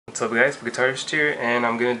What's up guys, Guitarist here, and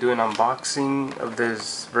I'm gonna do an unboxing of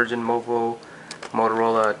this Virgin Mobile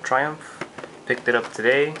Motorola Triumph. Picked it up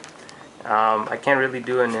today. I can't really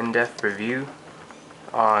do an in-depth review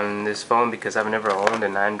on this phone because I've never owned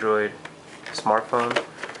an Android smartphone.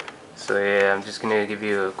 So yeah, I'm just gonna give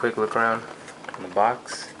you a quick look around in the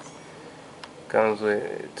box.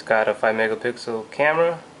 It's got a 5 megapixel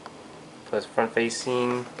camera plus front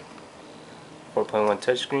facing 4.1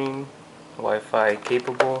 touchscreen, Wi-Fi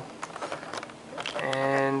capable,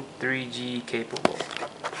 and 3G capable.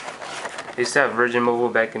 I used to have Virgin Mobile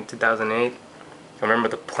back in 2008. I remember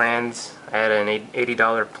the plans. I had an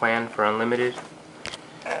 $80 plan for unlimited,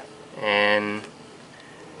 and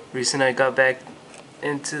reason I got back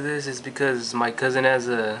into this is because my cousin has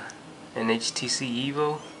an HTC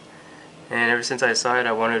Evo, and ever since I saw it,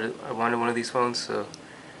 I wanted one of these phones. So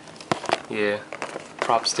yeah,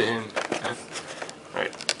 props to him.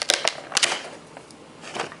 Right.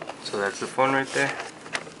 So that's the phone right there.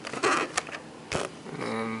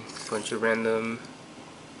 And a bunch of random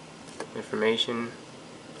information.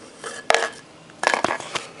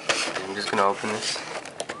 I'm just gonna open this.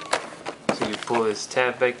 So you pull this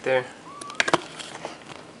tab back there.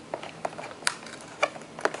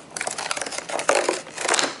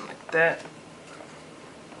 Like that.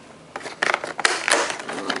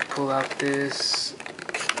 And you pull out this.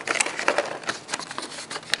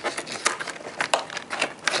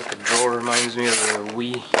 Reminds me of the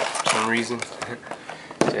Wii for some reason.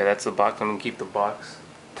 So yeah, that's the box. I'm gonna keep the box.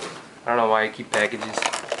 I don't know why I keep packages.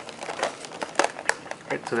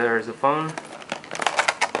 Right, so there's the phone.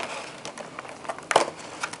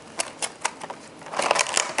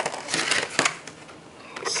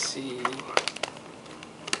 Let's see.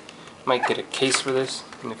 Might get a case for this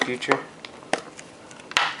in the future.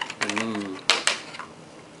 Ooh,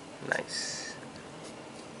 nice.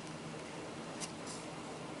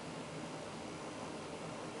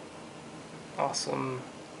 Awesome.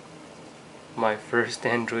 My first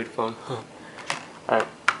Android phone. Alright,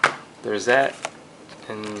 there's that.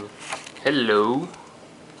 And hello.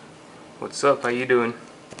 What's up? How you doing?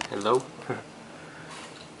 Hello.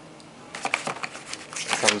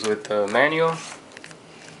 Comes with a manual.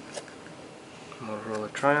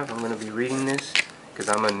 Motorola Triumph. I'm going to be reading this because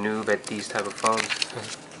I'm a noob at these type of phones.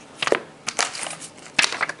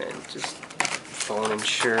 And just phone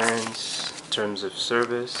insurance, terms of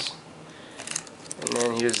service. And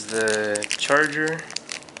then here's the charger.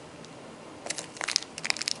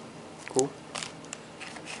 Cool.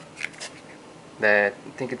 I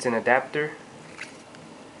think it's an adapter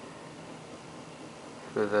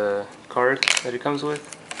for the card that it comes with.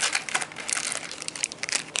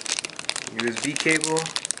 USB cable.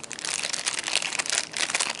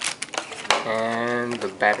 And the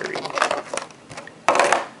battery.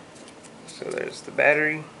 So there's the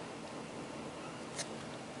battery.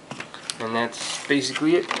 And that's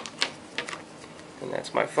basically it. And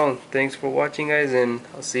that's my phone. Thanks for watching guys, and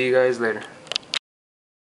I'll see you guys later.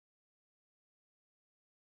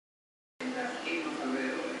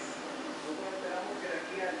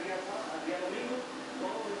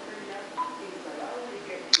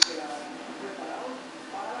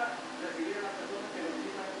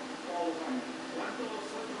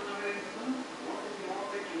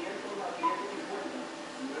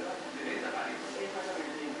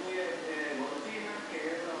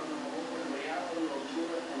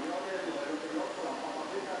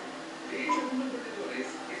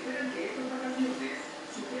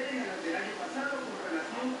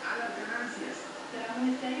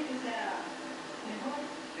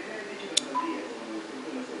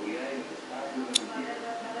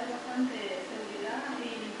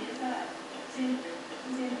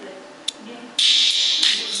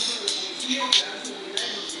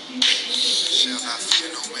 Shall not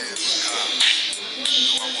fear no man but God.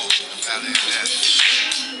 Though I walk through the valley of death.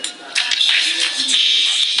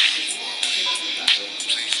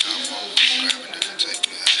 Please, God, walk. Grabbing it and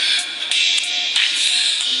taking that.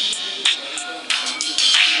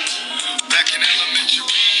 Back in elementary,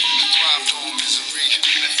 I thrived on misery.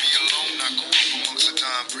 Left me alone, I grew up amongst a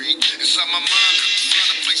time breed. Inside my mind, couldn't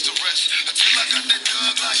find a place to rest until I got that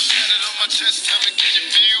thug like tatted on my chest. Tell me,